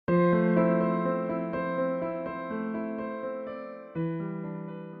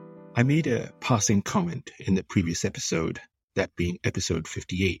I made a passing comment in the previous episode, that being episode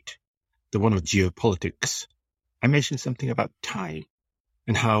 58, the one of geopolitics. I mentioned something about time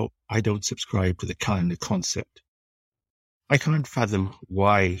and how I don't subscribe to the calendar concept. I can't fathom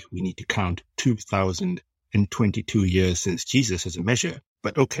why we need to count 2022 years since Jesus as a measure,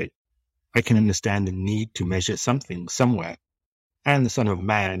 but okay, I can understand the need to measure something somewhere, and the Son of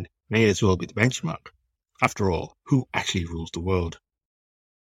Man may as well be the benchmark. After all, who actually rules the world?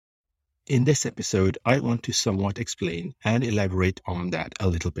 In this episode, I want to somewhat explain and elaborate on that a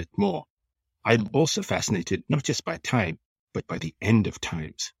little bit more. I'm also fascinated not just by time, but by the end of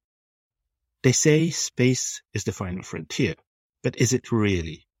times. They say space is the final frontier, but is it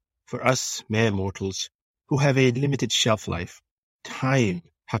really? For us mere mortals who have a limited shelf life, time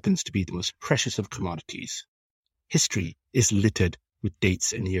happens to be the most precious of commodities. History is littered with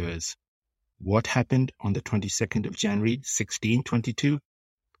dates and years. What happened on the 22nd of January, 1622?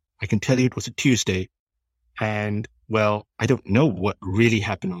 I can tell you it was a Tuesday, and, well, I don't know what really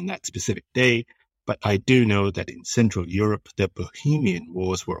happened on that specific day, but I do know that in Central Europe, the Bohemian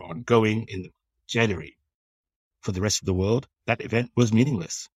Wars were ongoing in January. For the rest of the world, that event was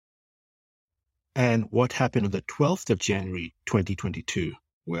meaningless. And what happened on the 12th of January, 2022?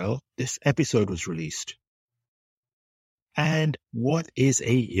 Well, this episode was released. And what is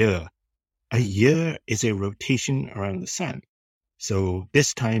a year? A year is a rotation around the sun. So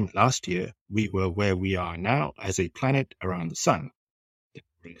this time last year, we were where we are now as a planet around the sun.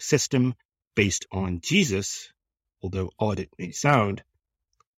 The system based on Jesus, although odd it may sound,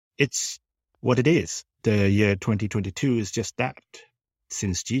 it's what it is. The year 2022 is just that,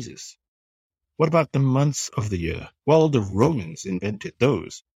 since Jesus. What about the months of the year? Well, the Romans invented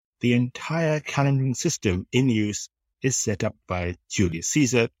those. The entire calendaring system in use is set up by Julius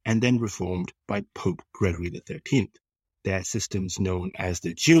Caesar and then reformed by Pope Gregory XIII. Their systems known as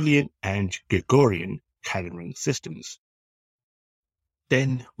the Julian and Gregorian calendaring systems.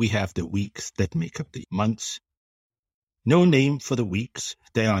 Then we have the weeks that make up the months. No name for the weeks.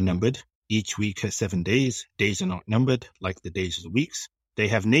 They are numbered. Each week has 7 days. Days are not numbered like the days of the weeks. They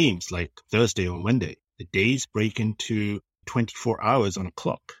have names like Thursday or Monday. The days break into 24 hours on a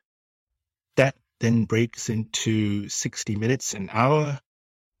clock. That then breaks into 60 minutes an hour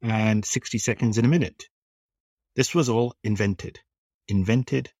and 60 seconds in a minute. This was all invented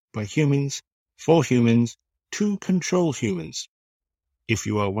by humans, for humans, to control humans. If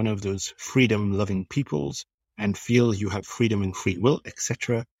you are one of those freedom-loving peoples and feel you have freedom and free will,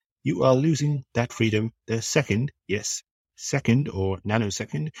 etc., you are losing that freedom the second or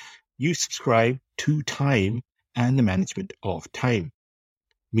nanosecond, you subscribe to time and the management of time.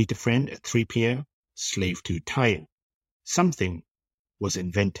 Meet a friend at 3 p.m., slave to time. Something was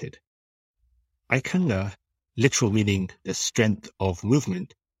invented. Ikanga, literal meaning the strength of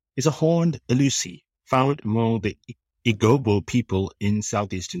movement, is a horned elusi found among the Igbo people in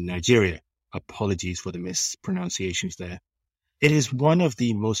southeastern Nigeria. Apologies for the mispronunciations there. It is one of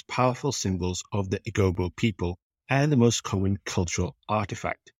the most powerful symbols of the Igbo people and the most common cultural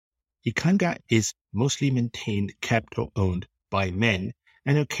artifact. Ikanga is mostly maintained, kept, or owned by men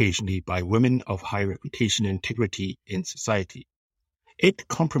and occasionally by women of high reputation and integrity in society. It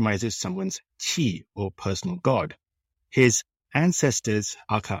compromises someone's chi or personal god. His ancestors,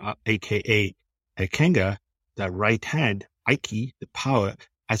 aka Ikanga, the right hand, Aiki, the power,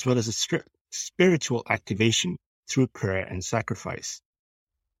 as well as a spiritual activation through prayer and sacrifice.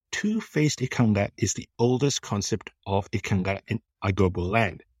 Two-faced Ikanga is the oldest concept of Ikanga in Igbo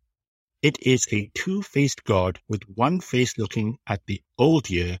land. It is a two-faced god with one face looking at the old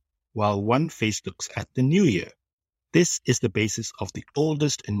year while one face looks at the new year. This is the basis of the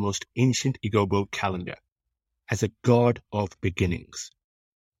oldest and most ancient Igbo calendar, as a god of beginnings.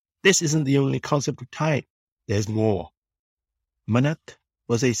 This isn't the only concept of time. There's more. Manat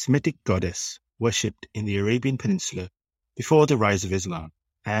was a Semitic goddess worshipped in the Arabian Peninsula before the rise of Islam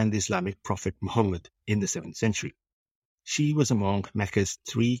and the Islamic prophet Muhammad in the 7th century. She was among Mecca's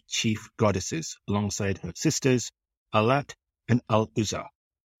 3 chief goddesses alongside her sisters, Alat and Al-Uzza,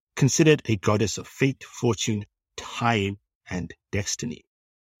 considered a goddess of fate, fortune, time, and destiny.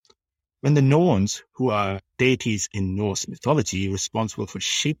 When the Norns, who are deities in Norse mythology responsible for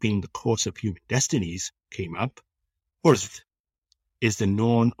shaping the course of human destinies, came up, Urth is the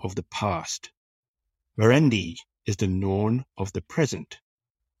Norn of the past. Verendi is the Norn of the present.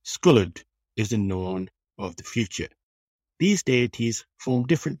 Skulud is the Norn of the future. These deities form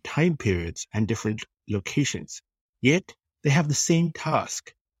different time periods and different locations, yet they have the same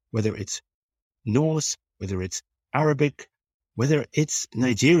task, whether it's Norse, whether it's Arabic, whether it's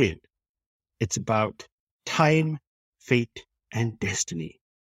Nigerian. It's about time, fate, and destiny.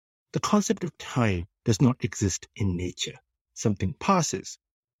 The concept of time does not exist in nature. Something passes.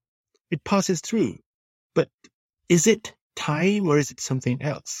 It passes through. But is it time or is it something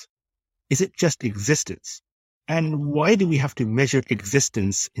else? Is it just existence? And why do we have to measure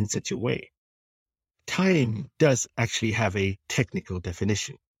existence in such a way? Time does actually have a technical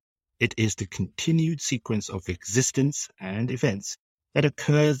definition. It is the continued sequence of existence and events that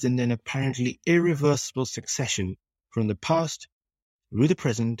occurs in an apparently irreversible succession from the past through the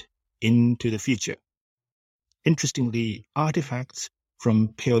present into the future. Interestingly, artifacts from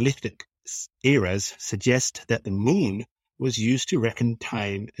Paleolithic eras suggest that the moon was used to reckon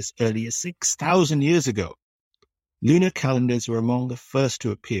time as early as 6,000 years ago. Lunar calendars were among the first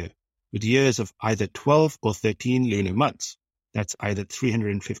to appear, with years of either 12 or 13 lunar months. That's either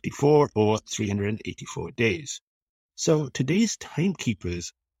 354 or 384 days. So today's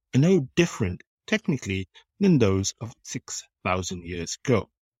timekeepers are no different, technically, than those of 6,000 years ago.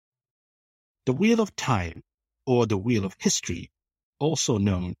 The Wheel of Time, or the Wheel of History, also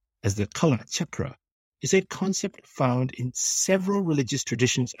known as the Kala Chakra, is a concept found in several religious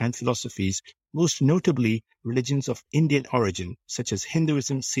traditions and philosophies, most notably religions of Indian origin, such as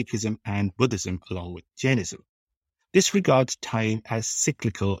Hinduism, Sikhism, and Buddhism, along with Jainism. This regards time as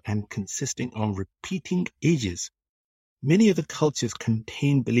cyclical and consisting of repeating ages. Many of the cultures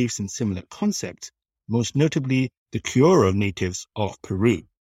contain beliefs in similar concepts, most notably the Kuro natives of Peru.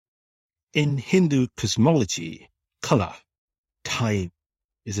 In Hindu cosmology, Kala, time,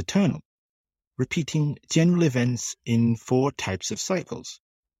 is eternal, repeating general events in 4 types of cycles.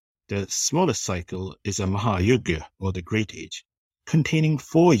 The smallest cycle is a Mahayuga, or the Great Age, containing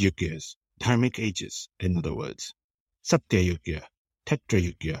 4 yugas, dharmic ages, in other words, Satya Yuga, Tetra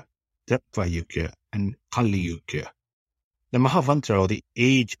Yuga, Dvapara Yuga, and Kali Yuga. The Mahavantra, or the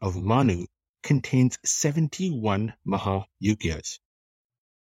Age of Manu, contains 71 Mahayugas.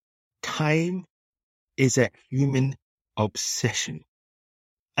 Time is a human obsession.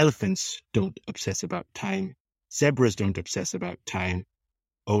 Elephants don't obsess about time. Zebras don't obsess about time.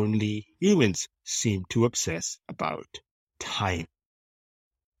 Only humans seem to obsess about time.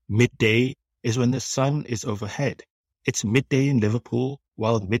 Midday is when the sun is overhead. It's midday in Liverpool,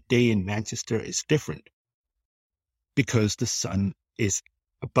 while midday in Manchester is different, because the sun is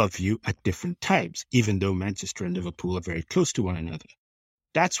above you at different times, even though Manchester and Liverpool are very close to one another.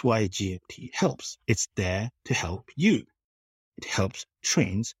 That's why GMT helps. It's there to help you. It helps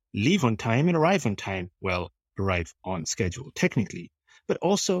trains leave on time and arrive on time. Well, arrive on schedule, technically. But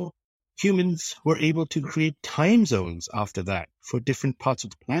also, humans were able to create time zones after that for different parts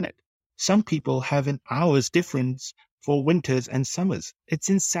of the planet. Some people have an hour's difference for winters and summers. It's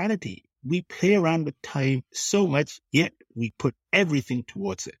insanity. We play around with time so much, yet we put everything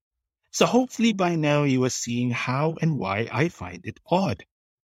towards it. So hopefully by now you are seeing how and why I find it odd.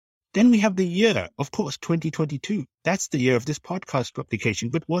 Then we have the year, of course, 2022. That's the year of this podcast publication.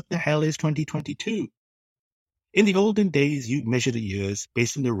 But what the hell is 2022? In the olden days, you'd measure the years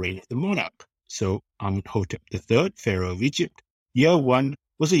based on the reign of the monarch. So Amenhotep III, Pharaoh of Egypt, year 1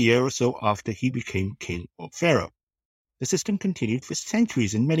 was a year or so after he became king or pharaoh. The system continued for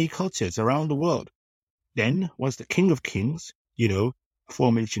centuries in many cultures around the world. Then, once the King of Kings,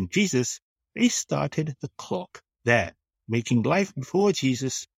 aforementioned Jesus, they started the clock there, making life before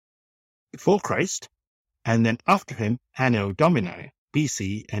Jesus, before Christ, and then after him, Anno Domini,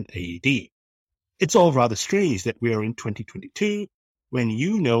 BC and AD. It's all rather strange that we are in 2022, when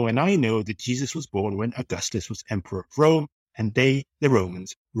you know and I know that Jesus was born when Augustus was emperor of Rome, and they, the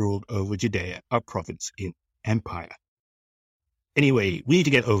Romans, ruled over Judea, our province in empire. Anyway, we need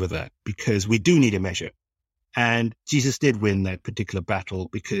to get over that, because we do need a measure. And Jesus did win that particular battle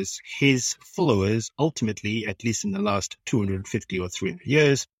because his followers ultimately, at least in the last 250 or 300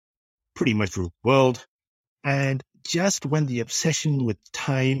 years, pretty much ruled the world. And just when the obsession with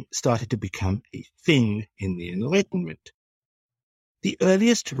time started to become a thing in the Enlightenment, the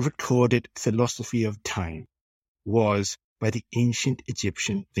earliest recorded philosophy of time was by the ancient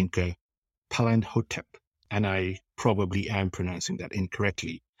Egyptian thinker Palaemhotep, and I probably am pronouncing that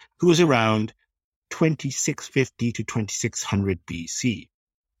incorrectly, who was around 2650 to 2600 BC,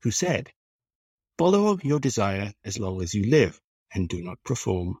 who said, "Follow your desire as long as you live, and do not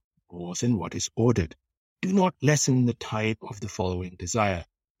perform more than what is ordered. Do not lessen the time of the following desire,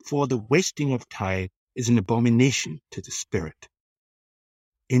 for the wasting of time is an abomination to the spirit."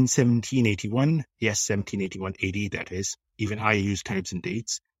 In 1781, yes, 1781 AD, that is, even I use times and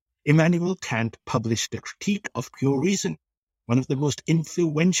dates, Immanuel Kant published the Critique of Pure Reason, one of the most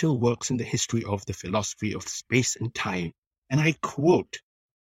influential works in the history of the philosophy of space and time. And I quote,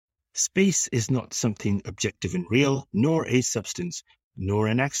 "Space is not something objective and real, nor a substance, nor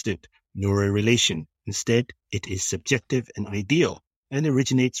an accident, nor a relation. Instead, it is subjective and ideal, and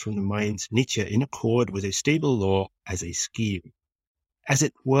originates from the mind's nature in accord with a stable law as a scheme, as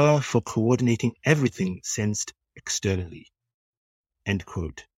it were for coordinating everything sensed externally. End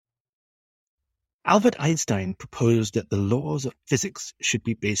quote. Albert Einstein proposed that the laws of physics should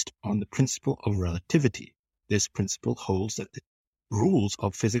be based on the principle of relativity. This principle holds that the rules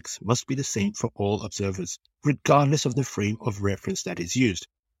of physics must be the same for all observers, regardless of the frame of reference that is used,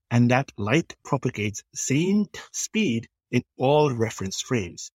 and that light propagates the same speed in all reference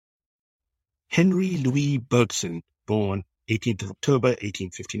frames. Henry Louis Bergson, born 18th of October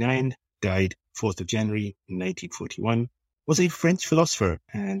 1859, died 4th of January 1941, was a French philosopher,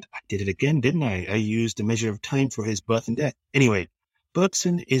 and I did it again, didn't I? I used a measure of time for his birth and death. Anyway,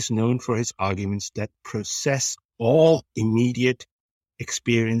 Bergson is known for his arguments that process all immediate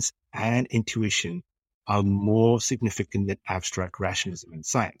experience and intuition are more significant than abstract rationalism and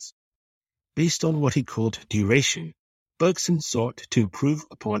science. Based on what he called duration, Bergson sought to improve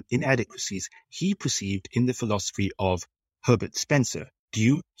upon inadequacies he perceived in the philosophy of Herbert Spencer,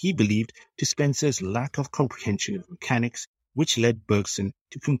 due, he believed, to Spencer's lack of comprehension of mechanics, which led Bergson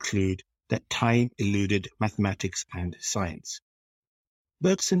to conclude that time eluded mathematics and science.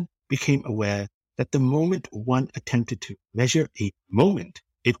 Bergson became aware that the moment one attempted to measure a moment,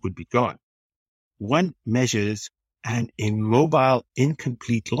 it would be gone. One measures an immobile,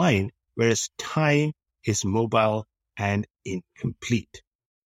 incomplete line, whereas time is mobile and incomplete.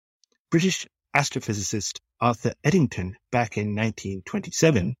 British astrophysicist Arthur Eddington, back in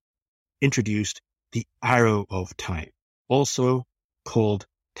 1927, introduced the arrow of time, also called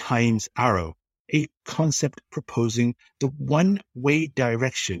time's arrow, a concept proposing the one-way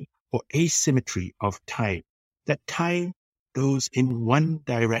direction or asymmetry of time, that time goes in one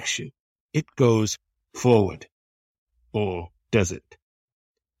direction. It goes forward. Or does it?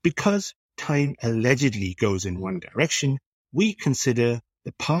 Because time allegedly goes in one direction, we consider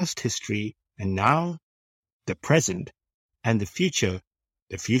the past history and now the present and the future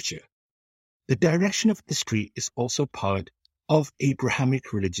the future. The direction of history is also part of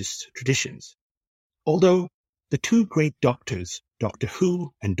Abrahamic religious traditions. Although the two great doctors, Doctor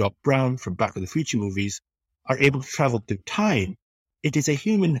Who and Doc Brown from Back to the Future movies, are able to travel through time, it is a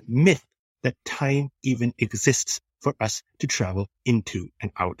human myth that time even exists for us to travel into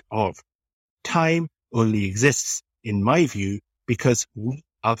and out of. Time only exists, in my view, because we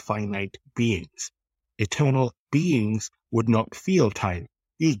are finite beings. Eternal beings would not feel time.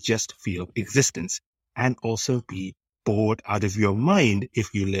 You just feel existence, and also be bored out of your mind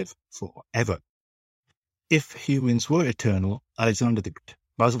if you live forever. If humans were eternal, Alexander the Great,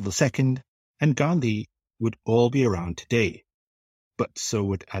 Basil II, and Gandhi would all be around today. But so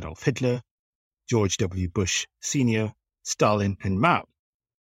would Adolf Hitler, George W. Bush Sr., Stalin, and Mao.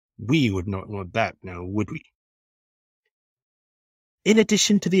 We would not want that now, would we? In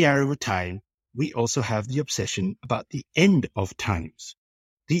addition to the arrow of time, we also have the obsession about the end of times.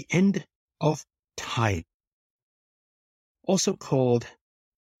 The end of time. Also called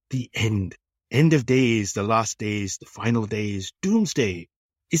the end of days, the last days, the final days, doomsday,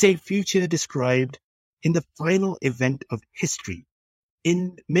 is a future described in the final event of history.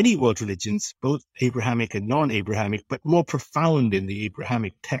 In many world religions, both Abrahamic and non-Abrahamic, but more profound in the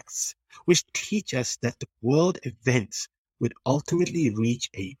Abrahamic texts, which teach us that the world events would ultimately reach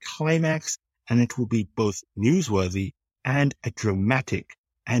a climax, and it will be both newsworthy and a dramatic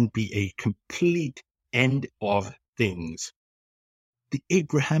and be a complete end of things. The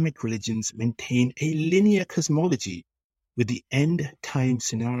Abrahamic religions maintain a linear cosmology, with the end time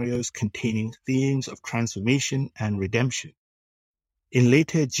scenarios containing themes of transformation and redemption. In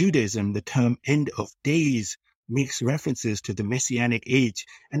later Judaism, the term end of days makes references to the Messianic age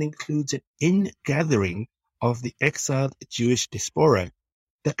and includes an ingathering of the exiled Jewish diaspora,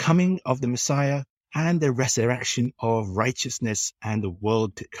 the coming of the Messiah, and the resurrection of righteousness and the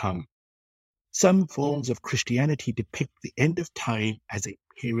world to come. Some forms of Christianity depict the end of time as a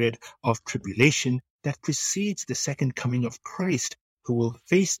period of tribulation that precedes the second coming of Christ, who will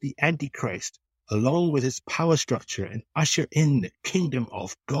face the Antichrist along with his power structure and usher in the kingdom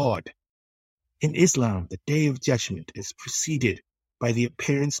of God. In Islam, the Day of Judgment is preceded by the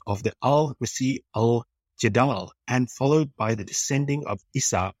appearance of the Al-Masih al-Jadal and followed by the descending of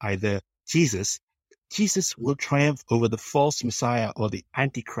Isa, either Jesus. Jesus will triumph over the false Messiah or the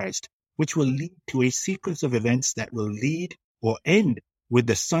Antichrist, which will lead to a sequence of events that will lead or end with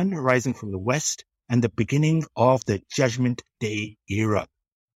the sun rising from the west and the beginning of the Judgment Day era.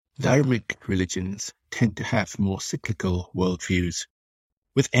 Dharmic religions tend to have more cyclical worldviews.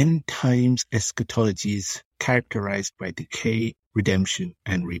 with end times eschatologies characterized by decay, redemption,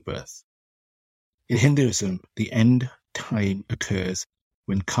 and rebirth. In Hinduism, the end time occurs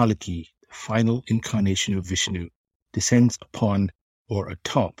when Kalki, the final incarnation of Vishnu, descends upon or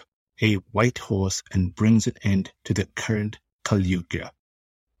atop a white horse and brings an end to the current Kali Yuga.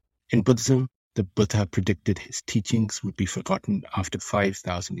 In Buddhism, the Buddha predicted his teachings would be forgotten after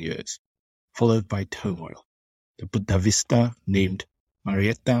 5,000 years, followed by turmoil. The Buddhavista named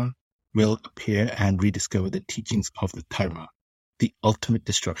Marietta will appear and rediscover the teachings of the Dharma. The ultimate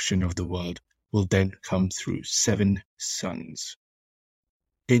destruction of the world will then come through 7 suns.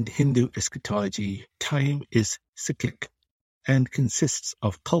 In Hindu eschatology, time is cyclic and consists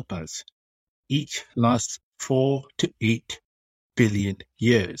of kalpas. Each lasts 4 to 8 billion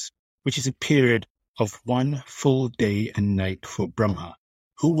years, which is a period of 1 full day and night for Brahma,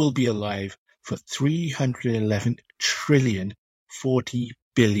 who will be alive for 311 trillion 40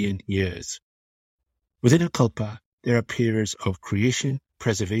 billion years. Within a kalpa, there are periods of creation,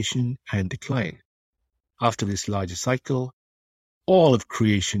 preservation, and decline. After this larger cycle, all of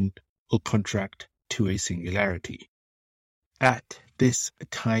creation will contract to a singularity. At this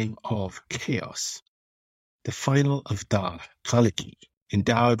time of chaos, the final avatar, Kalki,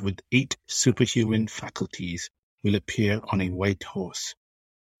 endowed with 8 superhuman faculties, will appear on a white horse.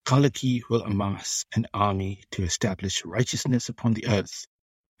 Kalki will amass an army to establish righteousness upon the earth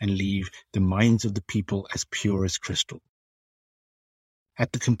and leave the minds of the people as pure as crystal.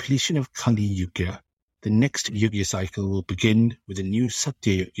 At the completion of Kali Yuga, the next Yuga cycle will begin with a new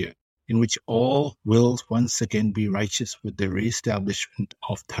Satya Yuga, in which all will once again be righteous with the re-establishment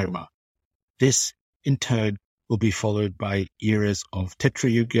of Dharma. This, in turn, will be followed by eras of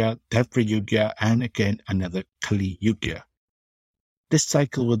Tetra Yuga, Dvapara Yuga, and again another Kali Yuga. This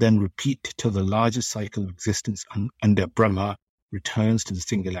cycle will then repeat till the larger cycle of existence under Brahma returns to the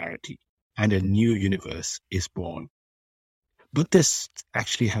singularity, and a new universe is born. Buddhists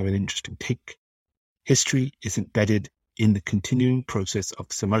actually have an interesting take. History is embedded in the continuing process of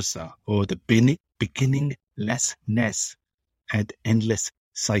samarsa, or the beginninglessness and endless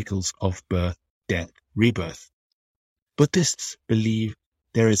cycles of birth, death, rebirth. Buddhists believe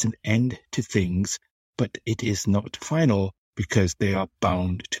there is an end to things, but it is not final because they are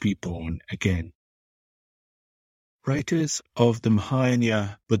bound to be born again. Writers of the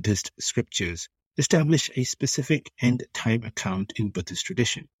Mahayana Buddhist scriptures establish a specific end-time account in Buddhist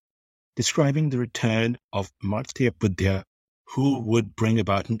tradition, describing the return of Matsya Buddha, who would bring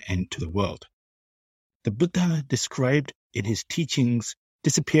about an end to the world. The Buddha described in his teachings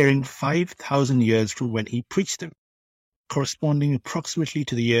disappearing 5,000 years from when he preached them, corresponding approximately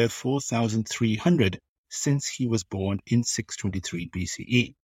to the year 4,300 since he was born in 623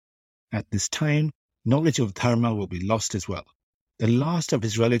 BCE. At this time, knowledge of Dharma will be lost as well. The last of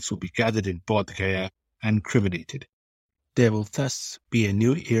his relics will be gathered in Bodh Gaya and cremated. There will thus be a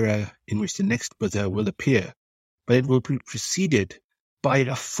new era in which the next Buddha will appear, but it will be preceded by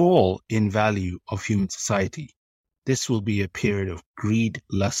a fall in value of human society. This will be a period of greed,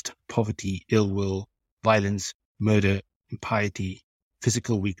 lust, poverty, ill will, violence, murder, impiety,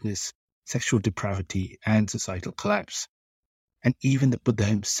 physical weakness, sexual depravity, and societal collapse. And even the Buddha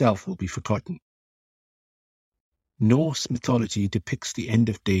himself will be forgotten. Norse mythology depicts the end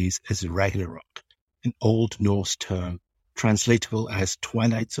of days as Ragnarok, an Old Norse term translatable as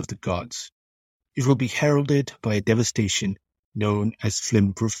Twilights of the Gods. It will be heralded by a devastation known as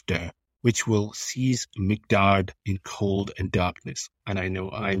Flimbrufda, which will seize Midgard in cold and darkness, and I know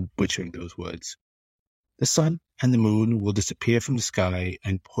I'm butchering those words. The sun and the moon will disappear from the sky,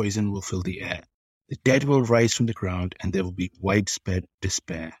 and poison will fill the air. The dead will rise from the ground, and there will be widespread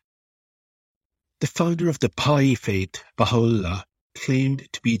despair. The founder of the Baha'i faith, Baha'u'llah, claimed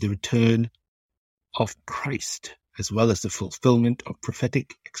to be the return of Christ, as well as the fulfillment of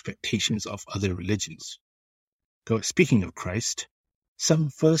prophetic expectations of other religions. Though speaking of Christ, some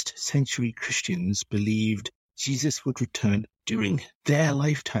first-century Christians believed Jesus would return during their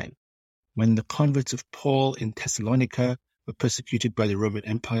lifetime. When the converts of Paul in Thessalonica were persecuted by the Roman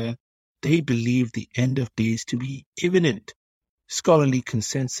Empire, they believed the end of days to be imminent. Scholarly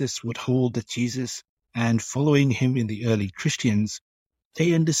consensus would hold that Jesus, and following him in the early Christians,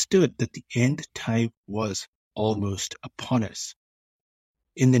 they understood that the end time was almost upon us.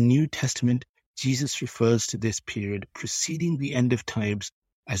 In the New Testament, Jesus refers to this period preceding the end of times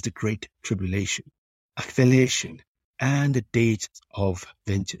as the Great Tribulation, Annihilation, and the days of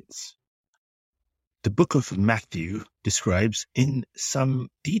vengeance. The book of Matthew describes in some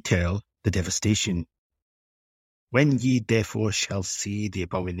detail the devastation. When ye therefore shall see the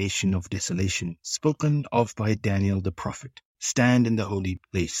abomination of desolation spoken of by Daniel the prophet, stand in the holy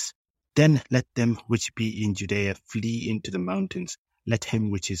place. Then let them which be in Judea flee into the mountains. Let him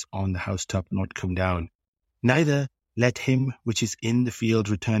which is on the housetop not come down. Neither let him which is in the field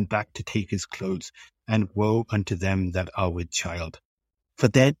return back to take his clothes. And woe unto them that are with child. For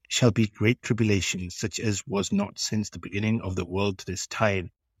then shall be great tribulation, such as was not since the beginning of the world to this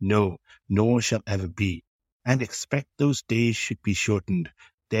time, no, nor shall ever be. And expect those days should be shortened.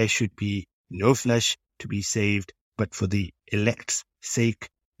 There should be no flesh to be saved, but for the elect's sake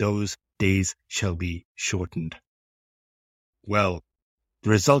those days shall be shortened. Well,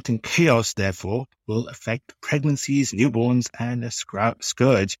 the resulting chaos, therefore, will affect pregnancies, newborns, and a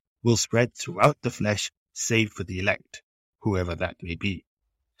scourge will spread throughout the flesh, save for the elect, whoever that may be.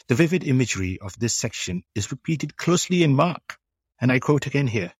 The vivid imagery of this section is repeated closely in Mark, and I quote again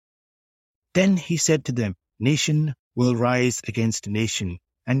here. Then he said to them, nation will rise against nation,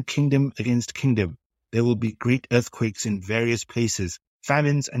 and kingdom against kingdom. There will be great earthquakes in various places,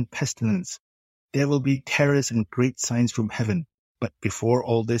 famines and pestilence. There will be terrors and great signs from heaven. But before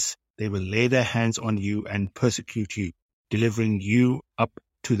all this, they will lay their hands on you and persecute you, delivering you up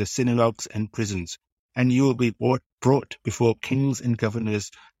to the synagogues and prisons. And you will be brought before kings and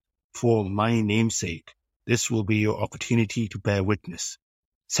governors for my name's sake. This will be your opportunity to bear witness.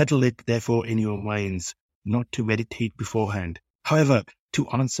 Settle it therefore in your minds, not to meditate beforehand. However, to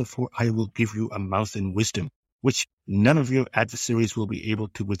answer, for I will give you a mouth and wisdom, which none of your adversaries will be able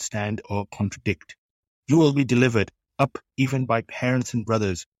to withstand or contradict. You will be delivered up even by parents and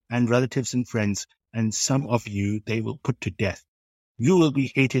brothers, and relatives and friends, and some of you they will put to death. You will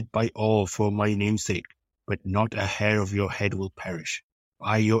be hated by all for my name's sake, but not a hair of your head will perish.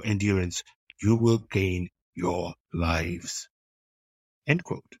 By your endurance you will gain your lives. End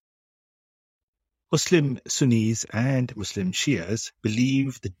quote. Muslim Sunnis and Muslim Shias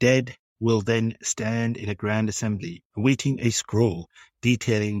believe the dead will then stand in a grand assembly, awaiting a scroll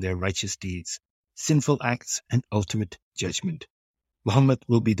detailing their righteous deeds, sinful acts, and ultimate judgment. Muhammad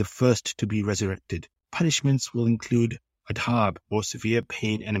will be the first to be resurrected. Punishments will include adhab, or severe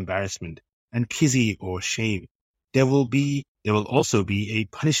pain and embarrassment, and khizi, or shame. There will also be a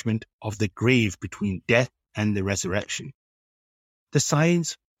punishment of the grave between death and the resurrection. The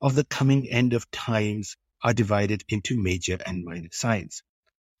signs of the coming end of times are divided into major and minor signs.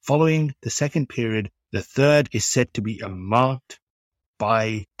 Following the second period, the third is said to be marked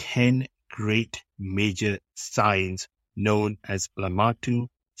by 10 great major signs known as Alamatu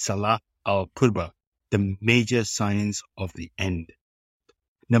Salah al-Qurba, the major signs of the end.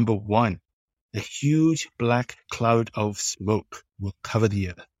 Number 1, a huge black cloud of smoke will cover the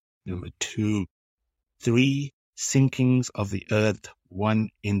earth. Number 2, 3 sinkings of the earth, one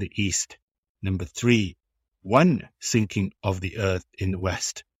in the east. Number 3, 1 sinking of the earth in the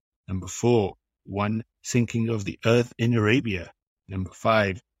west. Number 4, 1 sinking of the earth in Arabia. Number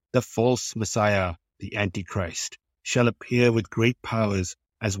 5, the false Messiah, the Antichrist, shall appear with great powers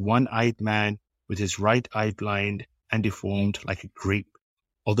as one-eyed man with his right eye blind and deformed like a grape.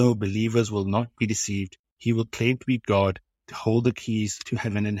 Although believers will not be deceived, he will claim to be God, to hold the keys to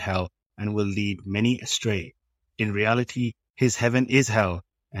heaven and hell, and will lead many astray. In reality, his heaven is hell,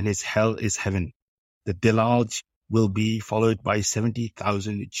 and his hell is heaven. The Dilaj will be followed by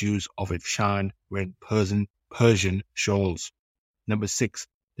 70,000 Jews of Ifshan wearing Persian shawls. Number 6,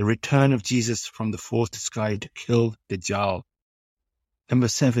 the return of Jesus from the fourth sky to kill Dajjal. Number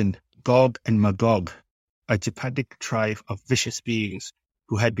 7, Gog and Magog, a Japadic tribe of vicious beings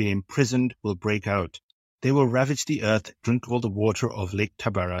who had been imprisoned, will break out. They will ravage the earth, drink all the water of Lake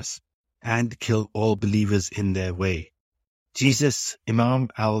Tabaras, and kill all believers in their way. Jesus, Imam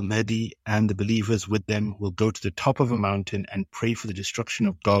al-Mahdi, and the believers with them will go to the top of a mountain and pray for the destruction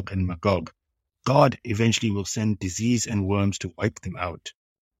of Gog and Magog. God eventually will send disease and worms to wipe them out.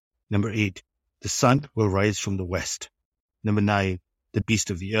 Number 8, the sun will rise from the west. Number 9, the beast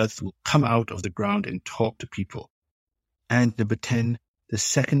of the earth will come out of the ground and talk to people. And number 10, the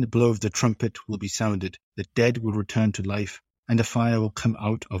second blow of the trumpet will be sounded. The dead will return to life, and a fire will come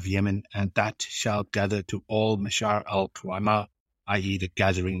out of Yemen, and that shall gather to all Mashar al-Qawama, i.e. the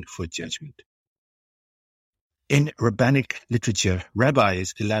gathering for judgment. In rabbinic literature,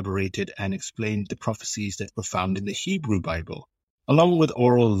 rabbis elaborated and explained the prophecies that were found in the Hebrew Bible, along with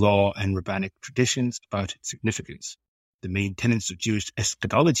oral law and rabbinic traditions about its significance. The main tenets of Jewish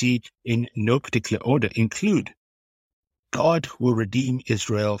eschatology, in no particular order, include: God will redeem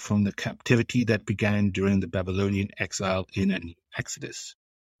Israel from the captivity that began during the Babylonian exile in an Exodus.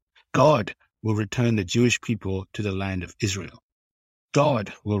 God will return the Jewish people to the land of Israel.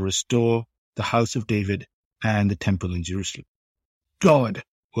 God will restore the house of David and the temple in Jerusalem. God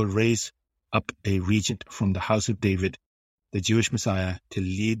will raise up a regent from the house of David. the Jewish Messiah, to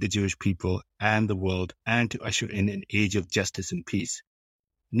lead the Jewish people and the world, and to usher in an age of justice and peace.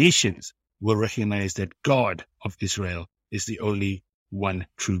 Nations will recognize that God of Israel is the only one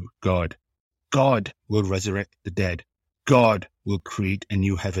true God. God will resurrect the dead. God will create a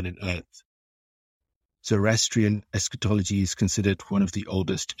new heaven and earth. Zoroastrian eschatology is considered one of the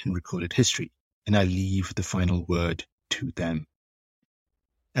oldest in recorded history, and I leave the final word to them.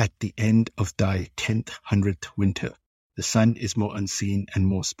 At the end of thy 100th winter, the sun is more unseen and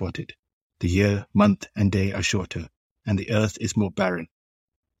more spotted. The year, month, and day are shorter, and the earth is more barren,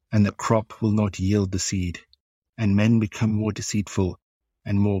 and the crop will not yield the seed, and men become more deceitful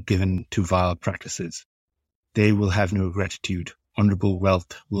and more given to vile practices. They will have no gratitude. Honorable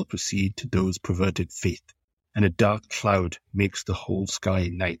wealth will proceed to those perverted faith, and a dark cloud makes the whole sky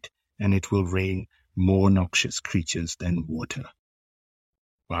night, and it will rain more noxious creatures than water.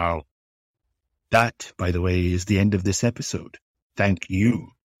 Wow. That, by the way, is the end of this episode. Thank you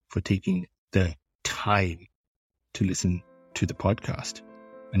for taking the time to listen to the podcast.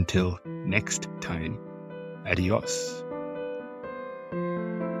 Until next time, adios.